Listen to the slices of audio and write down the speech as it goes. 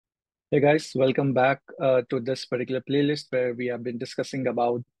Hey guys, welcome back to this particular playlist where we have been discussing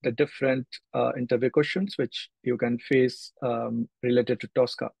about the different interview questions which you can face related to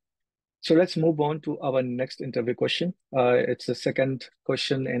Tosca. So let's move on to our next interview question. It's the second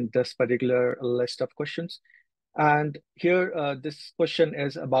question in this particular list of questions. And here, this question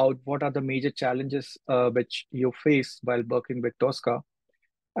is about what are the major challenges which you face while working with Tosca.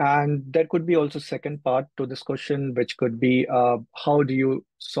 And there could be also second part to this question, which could be how do you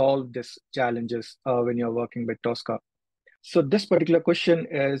solve these challenges when you're working with Tosca? So this particular question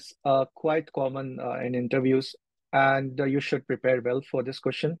is quite common in interviews, and you should prepare well for this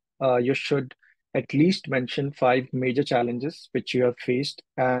question. You should at least mention five major challenges which you have faced,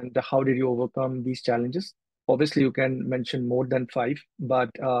 and how did you overcome these challenges? Obviously, you can mention more than five, but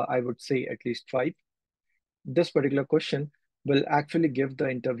I would say at least five. This particular question will actually give the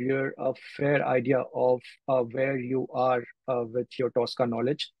interviewer a fair idea of where you are with your Tosca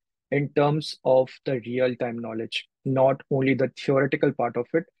knowledge in terms of the real-time knowledge, not only the theoretical part of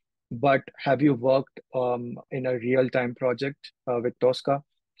it, but have you worked in a real-time project with Tosca?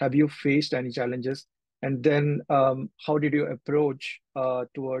 Have you faced any challenges? And then how did you approach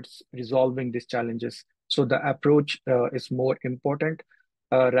towards resolving these challenges? So the approach is more important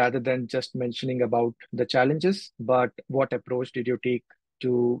rather than just mentioning about the challenges, but what approach did you take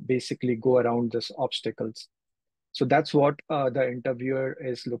to basically go around these obstacles? So that's what the interviewer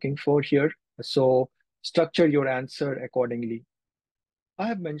is looking for here. So structure your answer accordingly. I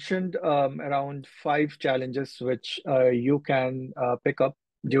have mentioned around five challenges which you can pick up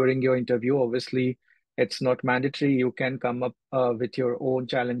during your interview. Obviously, it's not mandatory. You can come up with your own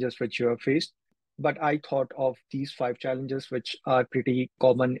challenges which you have faced. But I thought of these five challenges which are pretty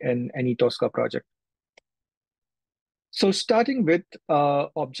common in any Tosca project. So starting with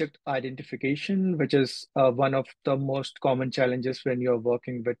object identification, which is one of the most common challenges when you're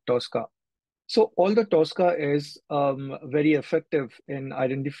working with Tosca. So although Tosca is very effective in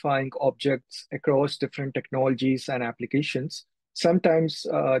identifying objects across different technologies and applications, sometimes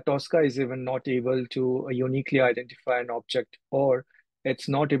Tosca is even not able to uniquely identify an object, or it's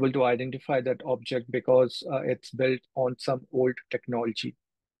not able to identify that object because it's built on some old technology.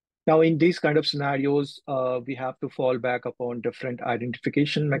 Now, in these kind of scenarios, we have to fall back upon different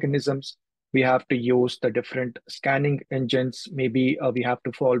identification mechanisms. We have to use the different scanning engines. Maybe we have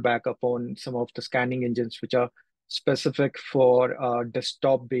to fall back upon some of the scanning engines which are specific for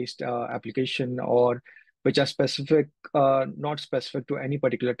desktop-based application, or which are specific, not specific to any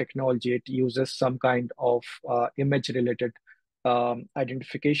particular technology. It uses some kind of image-related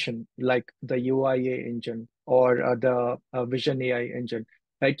identification, like the UIA engine or the Vision AI engine,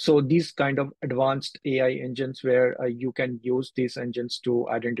 right? So these kind of advanced AI engines where you can use these engines to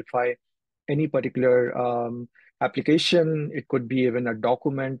identify any particular application. It could be even a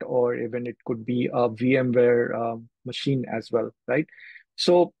document, or even it could be a VMware machine as well, right?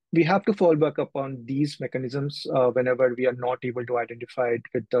 So we have to fall back upon these mechanisms whenever we are not able to identify it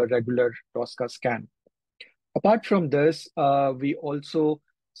with the regular Tosca scan. Apart from this, we also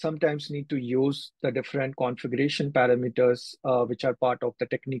sometimes need to use the different configuration parameters, which are part of the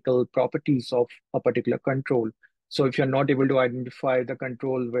technical properties of a particular control. So if you're not able to identify the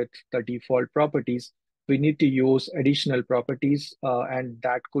control with the default properties, we need to use additional properties, and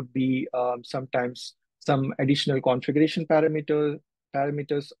that could be sometimes some additional configuration parameters,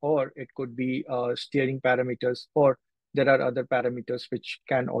 or it could be steering parameters, or there are other parameters which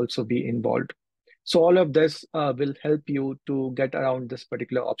can also be involved. So all of this will help you to get around this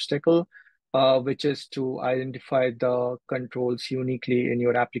particular obstacle, which is to identify the controls uniquely in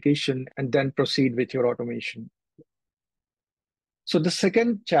your application and then proceed with your automation. So the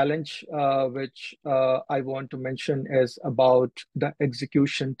second challenge, which I want to mention, is about the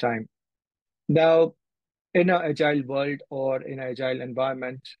execution time. Now, in an agile world or in an agile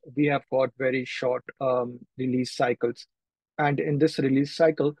environment, we have got very short release cycles. And in this release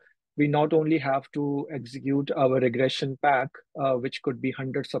cycle, we not only have to execute our regression pack, which could be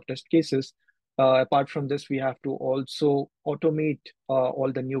hundreds of test cases. Apart from this, we have to also automate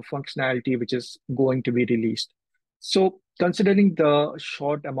all the new functionality which is going to be released. So considering the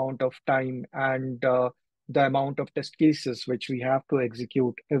short amount of time and the amount of test cases which we have to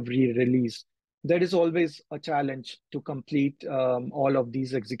execute every release, there is always a challenge to complete all of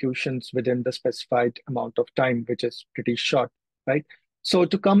these executions within the specified amount of time, which is pretty short, right? So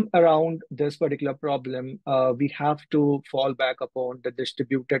to come around this particular problem, we have to fall back upon the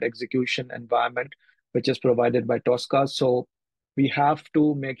distributed execution environment, which is provided by Tosca. So we have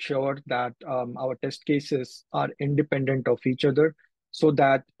to make sure that our test cases are independent of each other. so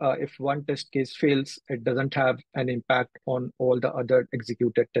that if one test case fails, it doesn't have an impact on all the other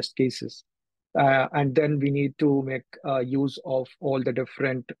executed test cases. And then we need to make use of all the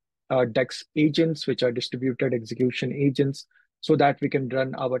different DEX agents, which are distributed execution agents, so that we can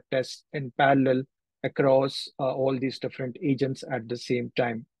run our tests in parallel across all these different agents at the same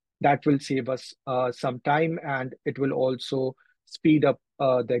time. That will save us some time, and it will also speed up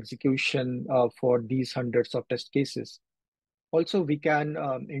the execution for these hundreds of test cases. Also, we can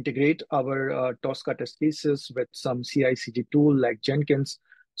integrate our Tosca test cases with some CI/CD tool like Jenkins,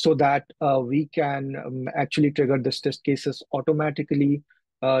 so that we can actually trigger this test cases automatically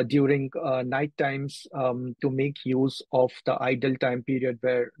during night times to make use of the idle time period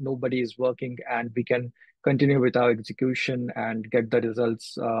where nobody is working, and we can continue with our execution and get the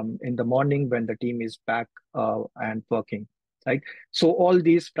results in the morning when the team is back and working. Right. So all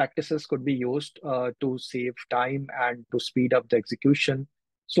these practices could be used to save time and to speed up the execution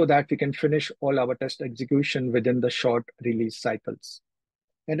so that we can finish all our test execution within the short release cycles.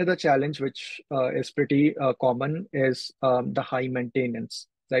 Another challenge which is pretty common is the high maintenance,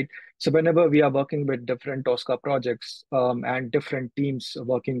 right? So whenever we are working with different Tosca projects and different teams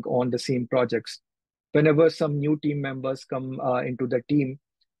working on the same projects, whenever some new team members come into the team,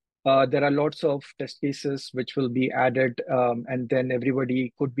 there are lots of test cases which will be added, and then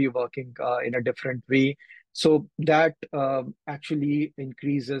everybody could be working in a different way. So that actually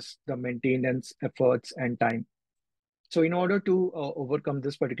increases the maintenance efforts and time. So in order to overcome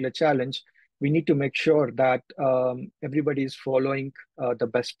this particular challenge, we need to make sure that everybody is following the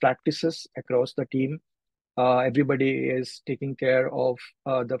best practices across the team. Everybody is taking care of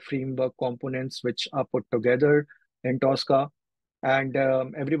the framework components which are put together in Tosca, and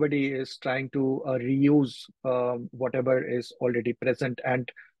everybody is trying to reuse whatever is already present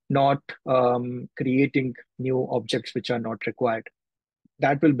and not creating new objects which are not required.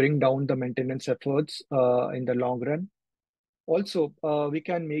 That will bring down the maintenance efforts in the long run. Also, we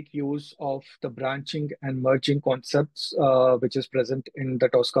can make use of the branching and merging concepts which is present in the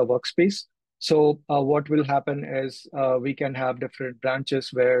Tosca workspace. So what will happen is we can have different branches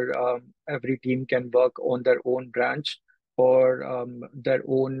where every team can work on their own branch or their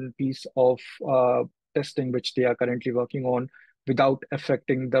own piece of testing which they are currently working on without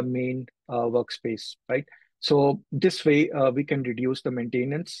affecting the main workspace, right? So this way we can reduce the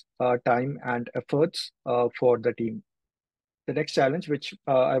maintenance time and efforts for the team. The next challenge, which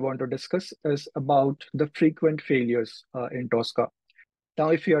I want to discuss, is about the frequent failures in Tosca. Now,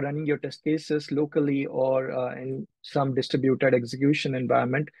 if you are running your test cases locally or in some distributed execution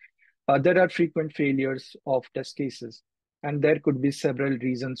environment, there are frequent failures of test cases, and there could be several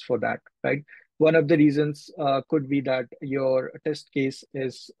reasons for that, right? One of the reasons could be that your test case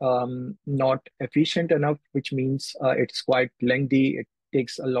is not efficient enough, which means it's quite lengthy, it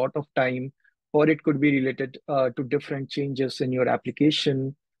takes a lot of time, or it could be related to different changes in your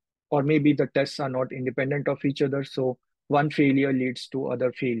application, or maybe the tests are not independent of each other. So one failure leads to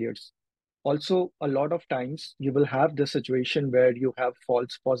other failures. Also, a lot of times you will have the situation where you have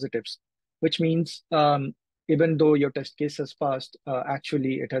false positives, which means even though your test case has passed,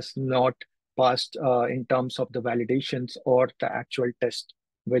 actually it has not passed in terms of the validations or the actual test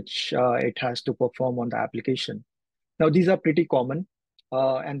which it has to perform on the application. Now, these are pretty common.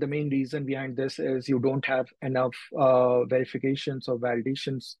 And the main reason behind this is you don't have enough verifications or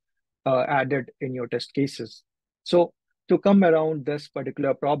validations added in your test cases. So to come around this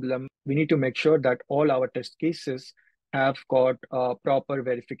particular problem, we need to make sure that all our test cases have got proper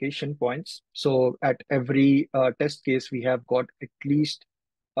verification points. So at every test case, we have got at least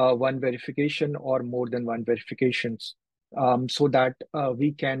one verification or more than one verifications, so that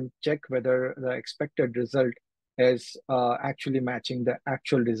we can check whether the expected result is actually matching the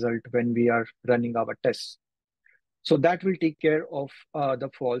actual result when we are running our tests. So that will take care of the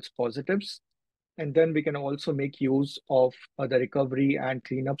false positives. And then we can also make use of the recovery and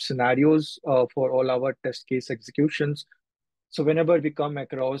cleanup scenarios for all our test case executions. So whenever we come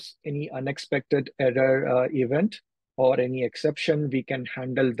across any unexpected error event or any exception, we can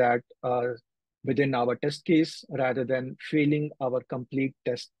handle that within our test case rather than failing our complete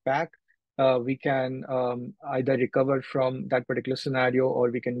test pack. We can either recover from that particular scenario, or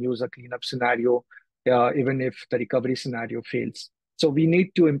we can use a cleanup scenario even if the recovery scenario fails. So we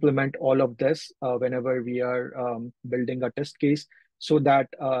need to implement all of this whenever we are building a test case, so that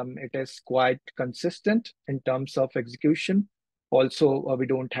it is quite consistent in terms of execution. Also, we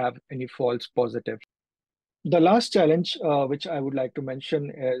don't have any false positives. The last challenge which I would like to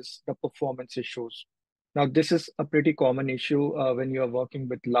mention is the performance issues. Now, this is a pretty common issue when you are working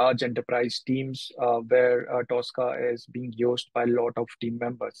with large enterprise teams where Tosca is being used by a lot of team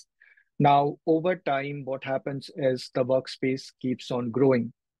members. Now, over time, what happens is the workspace keeps on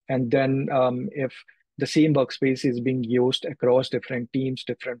growing. And then, if the same workspace is being used across different teams,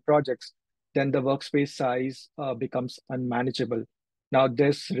 different projects, then the workspace size becomes unmanageable. Now,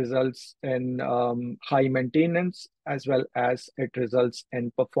 this results in high maintenance as well as it results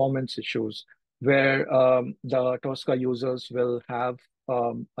in performance issues where the Tosca users will have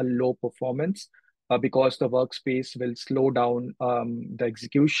a low performance because the workspace will slow down the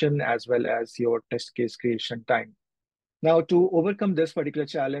execution as well as your test case creation time. Now, to overcome this particular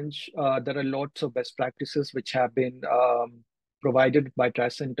challenge, there are lots of best practices which have been provided by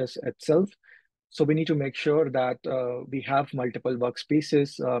Tricentis itself. So we need to make sure that we have multiple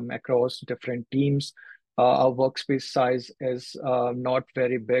workspaces across different teams. Our workspace size is not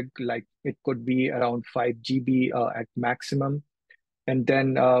very big, like it could be around 5 GB at maximum. And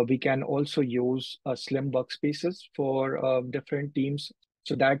then we can also use slim workspaces for different teams.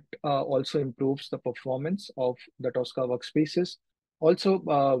 So that also improves the performance of the Tosca workspaces.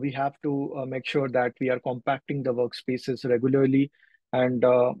 Also, we have to make sure that we are compacting the workspaces regularly. And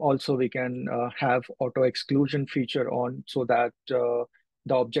also we can have auto exclusion feature on so that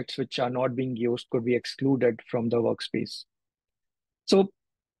the objects which are not being used could be excluded from the workspace. So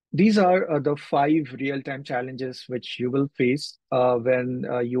these are the five real-time challenges which you will face when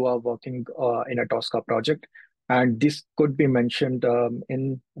you are working in a Tosca project. And this could be mentioned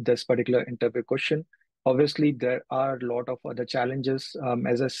in this particular interview question. Obviously, there are a lot of other challenges.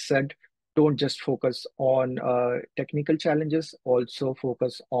 As I said, don't just focus on technical challenges, also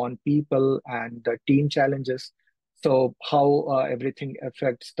focus on people and the team challenges. So how everything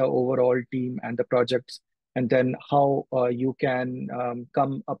affects the overall team and the projects and then how you can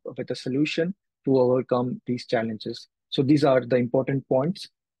come up with a solution to overcome these challenges. So these are the important points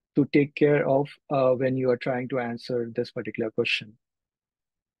to take care of when you are trying to answer this particular question.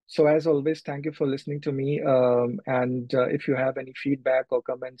 So as always, thank you for listening to me. And if you have any feedback or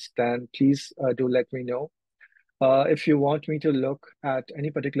comments, then please do let me know. If you want me to look at any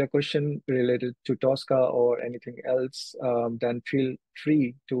particular question related to Tosca or anything else, then feel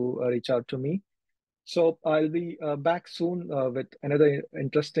free to reach out to me. So I'll be back soon with another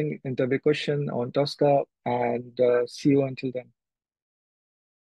interesting interview question on Tosca and see you until then.